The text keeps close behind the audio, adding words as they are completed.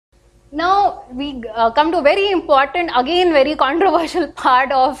Now we come to a very important, again very controversial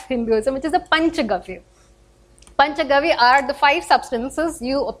part of Hinduism, which is the Panchagavya. Panchagavya are the 5 substances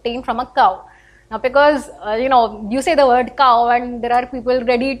you obtain from a cow. Now, because you say the word cow and there are people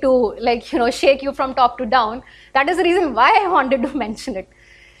ready to shake you from top to down, that is the reason why I wanted to mention it.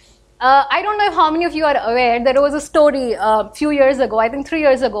 I don't know if how many of you are aware, there was a story a few years ago, I think 3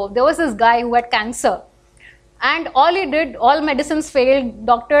 years ago, there was this guy who had cancer. And all medicines failed,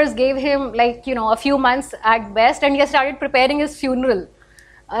 doctors gave him a few months at best, and he started preparing his funeral.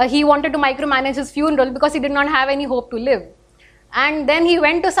 He wanted to micromanage his funeral because he did not have any hope to live. And then he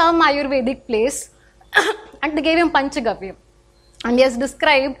went to some Ayurvedic place and they gave him Panchagavya. And he has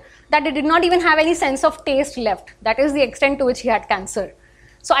described that he did not even have any sense of taste left. That is the extent to which he had cancer.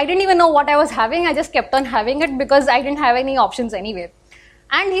 So I didn't even know what I was having, I just kept on having it because I didn't have any options anyway.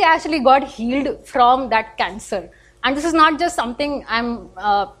 And he actually got healed from that cancer. And this is not just something I'm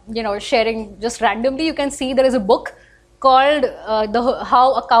sharing just randomly. You can see there is a book called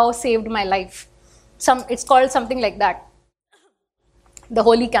How a Cow Saved My Life. It's called something like that. The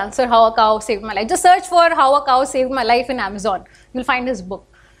Holy Cancer, How a Cow Saved My Life. Just search for How a Cow Saved My Life in Amazon. You'll find his book.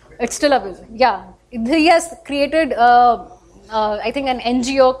 It's still available. Yeah. He has created I think an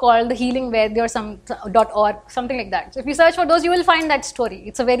NGO called the Healing Vaidya or .org, something like that. So if you search for those, you will find that story.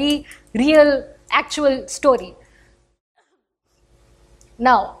 It's a very real, actual story.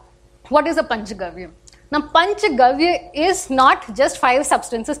 Now, what is a Panchagavya? Now, Panchagavya is not just 5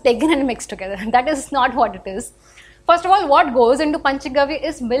 substances taken and mixed together. That is not what it is. First of all, what goes into Panchagavya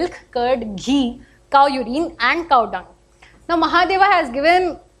is milk, curd, ghee, cow urine and cow dung. Now, Mahadeva has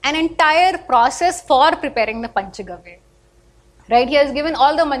given an entire process for preparing the Panchagavya. Right? He has given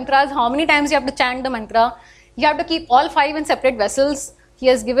all the mantras, how many times you have to chant the mantra. You have to keep all 5 in separate vessels. He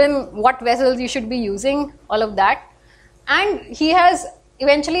has given what vessels you should be using, all of that. And he has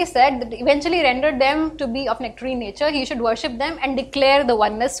eventually said that eventually rendered them to be of nectarine nature. He should worship them and declare the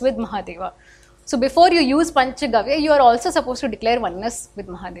oneness with Mahadeva. So before you use Panchagavya, you are also supposed to declare oneness with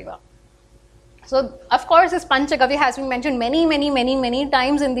Mahadeva. So of course this Panchagavya has been mentioned many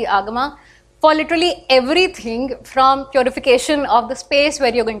times in the Agama, for literally everything from purification of the space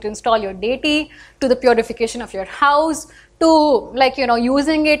where you're going to install your deity, to the purification of your house, to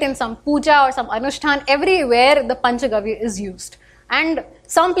using it in some puja or some anushthan. Everywhere the Panchagavya is used. And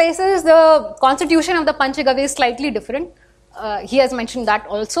some places the constitution of the Panchagavya is slightly different. He has mentioned that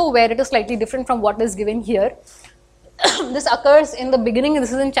also, where it is slightly different from what is given here. This occurs in the beginning,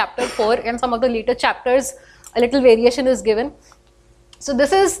 this is in chapter 4, and some of the later chapters a little variation is given. So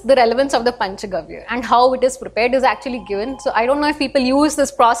this is the relevance of the Panchagavya, and how it is prepared is actually given. So I don't know if people use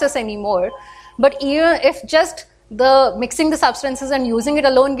this process anymore, but even if just the mixing the substances and using it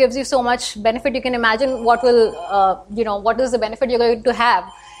alone gives you so much benefit, you can imagine what will, what is the benefit you're going to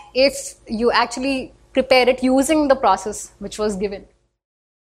have if you actually prepare it using the process which was given.